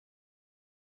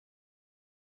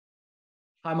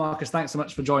Hi, Marcus. Thanks so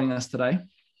much for joining us today.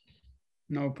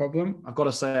 No problem. I've got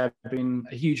to say, I've been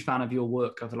a huge fan of your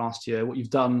work over the last year. What you've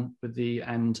done with the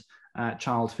End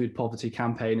Child Food Poverty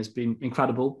campaign has been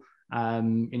incredible.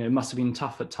 It must have been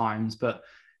tough at times, but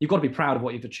you've got to be proud of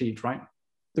what you've achieved, right?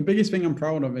 The biggest thing I'm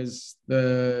proud of is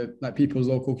people's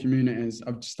local communities.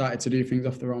 I've started to do things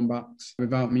off their own backs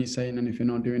without me saying anything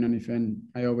or doing anything.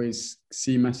 I always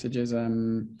see messages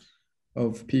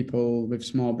of people with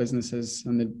small businesses,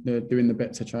 and they're doing the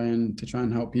bit to try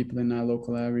and help people in their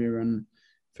local area. And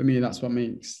for me, that's what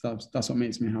makes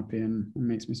me happy and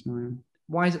makes me smile.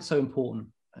 Why is it so important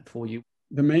for you?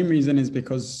 The main reason is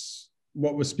because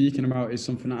what we're speaking about is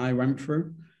something that I went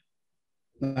through.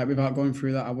 Like, without going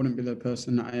through that, I wouldn't be the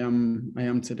person that I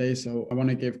am today. So I want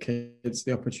to give kids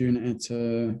the opportunity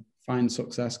to find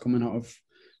success coming out of,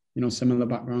 similar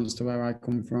backgrounds to where I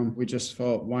come from. We just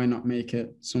thought, why not make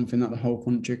it something that the whole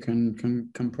country can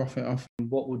profit off?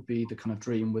 What would be the kind of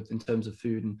dream in terms of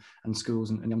food and schools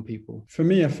and young people? For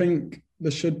me, I think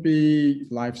there should be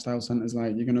lifestyle centres.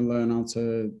 Like, you're going to learn how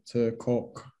to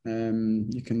cook,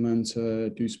 you can learn to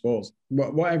do sports.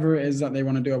 Whatever it is that they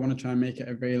want to do, I want to try and make it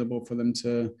available for them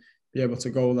to be able to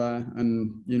go there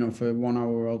and, for 1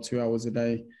 hour or 2 hours a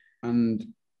day and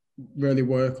really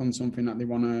work on something that they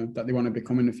want to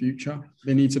become in the future.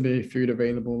 There needs to be food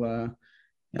available there.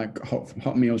 Like,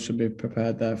 hot meals should be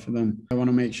prepared there for them. I want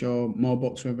to make sure more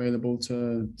books are available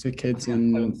to kids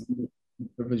in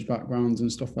privileged backgrounds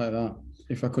and stuff like that.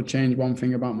 If I could change one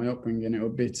thing about my upbringing, it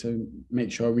would be to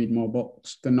make sure I read more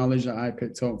books. The knowledge that I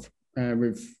picked up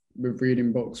with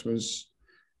reading books was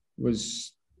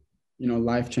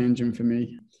life-changing for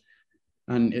me.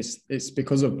 And it's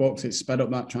because of books, it's sped up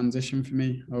that transition for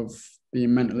me of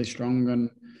being mentally strong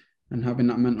and having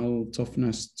that mental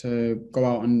toughness to go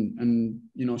out and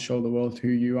show the world who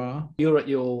you are. You're at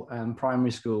your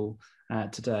primary school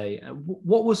today.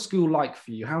 What was school like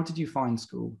for you? How did you find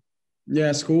school?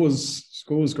 Yeah, school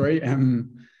was great.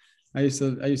 I used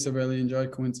to really enjoy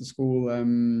coming to school.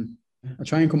 I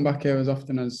try and come back here as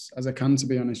often as I can, to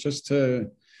be honest, just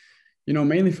to,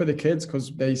 mainly for the kids,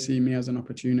 because they see me as an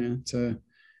opportunity to,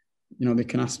 they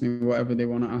can ask me whatever they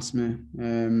want to ask me.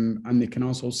 And they can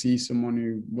also see someone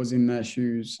who was in their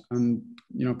shoes and,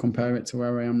 compare it to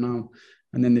where I am now.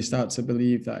 And then they start to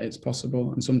believe that it's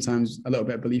possible. And sometimes a little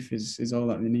bit of belief is all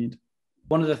that they need.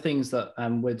 One of the things that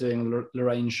we're doing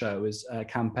Lorraine show is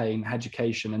campaign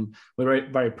education, and we're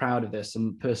very, very proud of this.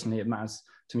 And personally, it matters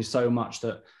to me so much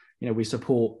that we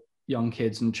support young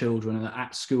kids and children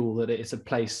at school, that it's a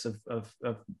place of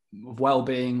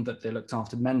well-being, that they're looked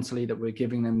after mentally, that we're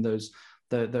giving them those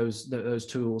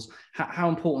tools. How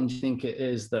important do you think it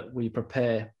is that we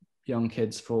prepare young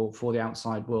kids for the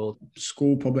outside world?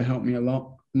 School probably helped me a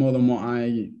lot, more than what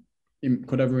I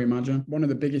could ever imagine. One of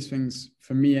the biggest things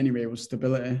for me anyway was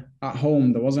stability. At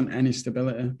home, there wasn't any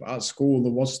stability, but at school,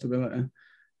 there was stability.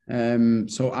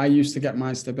 So I used to get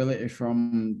my stability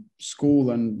from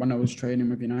school, and when I was training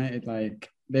with United, like,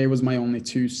 they was my only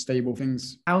two stable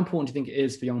things. How important do you think it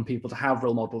is for young people to have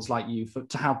role models like you,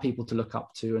 to have people to look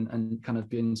up to and kind of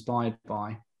be inspired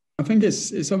by? I think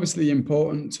it's obviously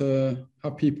important to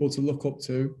have people to look up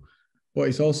to, but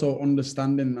it's also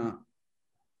understanding that,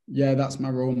 yeah, that's my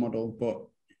role model, but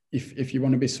if you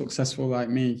want to be successful like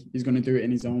me, he's going to do it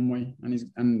in his own way,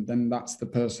 and then that's the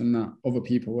person that other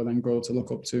people will then grow to look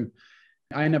up to.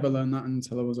 I never learned that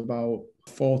until I was about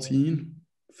 14,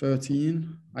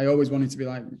 13. I always wanted to be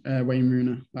like Wayne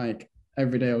Rooney. Like,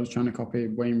 every day I was trying to copy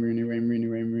Wayne Rooney.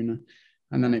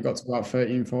 And then it got to about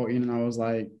 13, 14, and I was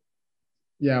like,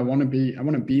 yeah, I want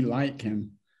to be like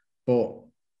him, but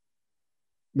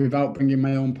without bringing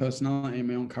my own personality and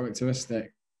my own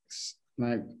characteristics.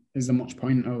 Like, is there much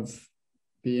point of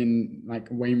being like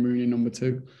Wayne Rooney number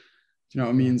 2? Do you know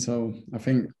what I mean? So I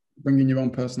think bringing your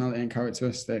own personality and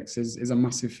characteristics is a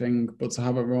massive thing, but to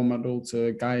have a role model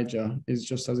to guide you is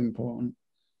just as important.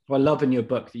 Well, I love in your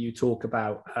book that you talk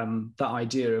about that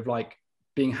idea of like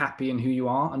being happy in who you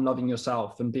are and loving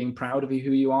yourself and being proud of who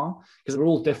you are, because we're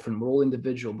all different, we're all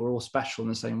individual, we're all special in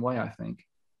the same way, I think.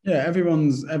 Yeah,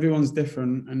 everyone's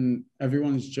different, and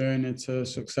everyone's journey to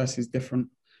success is different.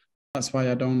 That's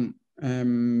why I don't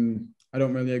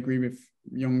really agree with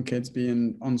young kids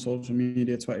being on social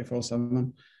media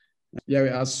 24/7. Yeah,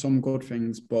 it has some good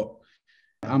things, but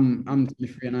I'm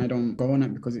 23 and I don't go on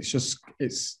it because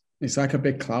it's like a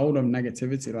big cloud of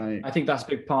negativity. Like, I think that's a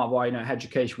big part of why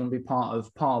education will be part of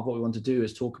what we want to do,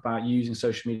 is talk about using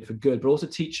social media for good, but also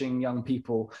teaching young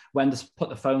people when to put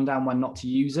the phone down, when not to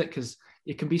use it, because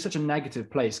it can be such a negative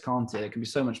place, can't it? It can be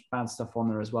so much bad stuff on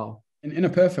there as well. In a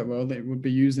perfect world, it would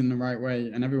be used in the right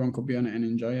way and everyone could be on it and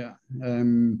enjoy it.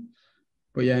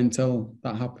 But yeah, until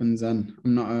that happens, then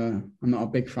I'm not a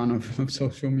big fan of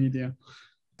social media.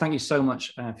 Thank you so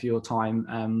much for your time.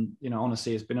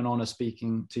 Honestly, it's been an honor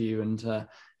speaking to you, and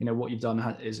what you've done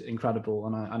is incredible,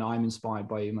 and I'm inspired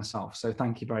by you myself. So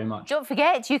thank you very much. Don't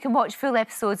forget, you can watch full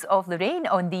episodes of Lorraine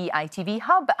on the ITV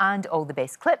Hub, and all the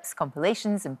best clips,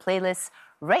 compilations and playlists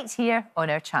right here on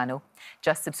our channel.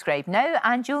 Just subscribe now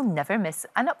and you'll never miss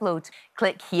an upload.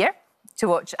 Click here to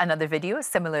watch another video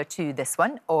similar to this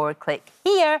one, or click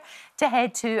here to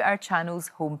head to our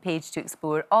channel's homepage to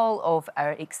explore all of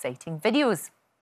our exciting videos.